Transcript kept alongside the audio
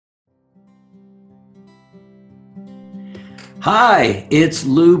Hi, it's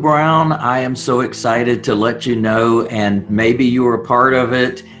Lou Brown. I am so excited to let you know, and maybe you were a part of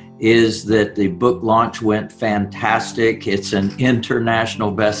it, is that the book launch went fantastic. It's an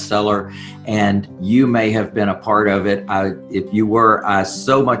international bestseller, and you may have been a part of it. If you were, I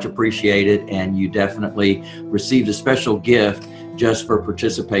so much appreciate it, and you definitely received a special gift just for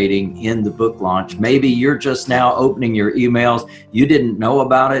participating in the book launch. Maybe you're just now opening your emails. You didn't know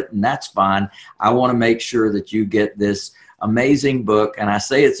about it, and that's fine. I want to make sure that you get this amazing book. And I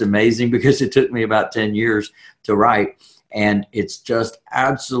say it's amazing because it took me about 10 years to write. And it's just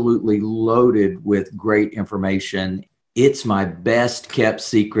absolutely loaded with great information. It's my best kept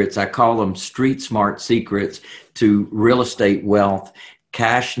secrets. I call them street smart secrets to real estate wealth,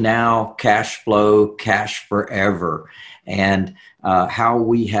 cash now, cash flow, cash forever. And how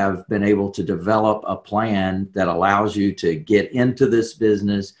we have been able to develop a plan that allows you to get into this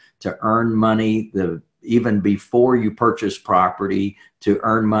business, to earn money, even before you purchase property, to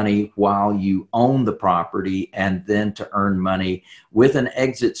earn money while you own the property, and then to earn money with an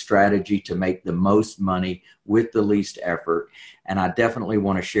exit strategy to make the most money with the least effort. And I definitely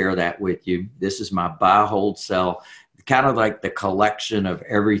want to share that with you. This is my buy, hold, sell, kind of like the collection of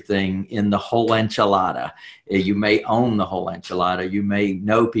everything in the whole enchilada. You may own the whole enchilada. You may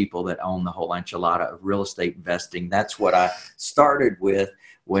know people that own the whole enchilada of real estate investing. That's what I started with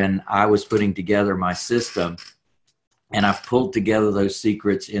when I was putting together my system. And I've pulled together those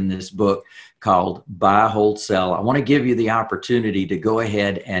secrets in this book called Buy, Hold, Sell. I want to give you the opportunity to go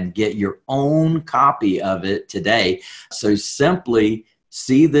ahead and get your own copy of it today. So simply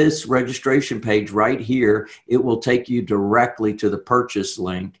see this registration page right here. It will take you directly to the purchase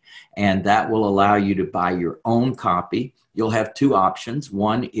link, and that will allow you to buy your own copy. You'll have two options.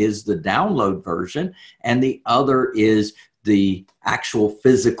 One is the download version, and the other is the actual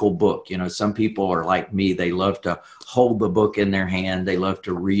physical book. You know, some people are like me. They love to hold the book in their hand. They love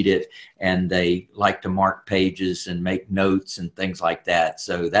to read it, and they like to mark pages and make notes and things like that.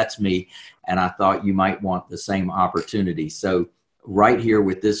 So that's me. And I thought you might want the same opportunity. So right here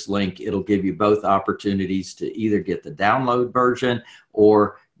with this link, it'll give you both opportunities to either get the download version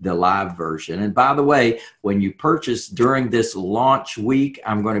or the live version. And by the way, when you purchase during this launch week,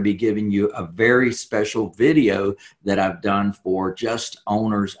 I'm going to be giving you a very special video that I've done for just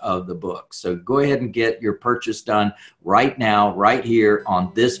owners of the book. So go ahead and get your purchase done right now, right here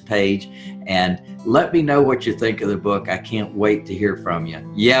on this page, and let me know what you think of the book. I can't wait to hear from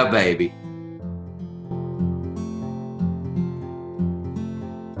you. Yeah, baby.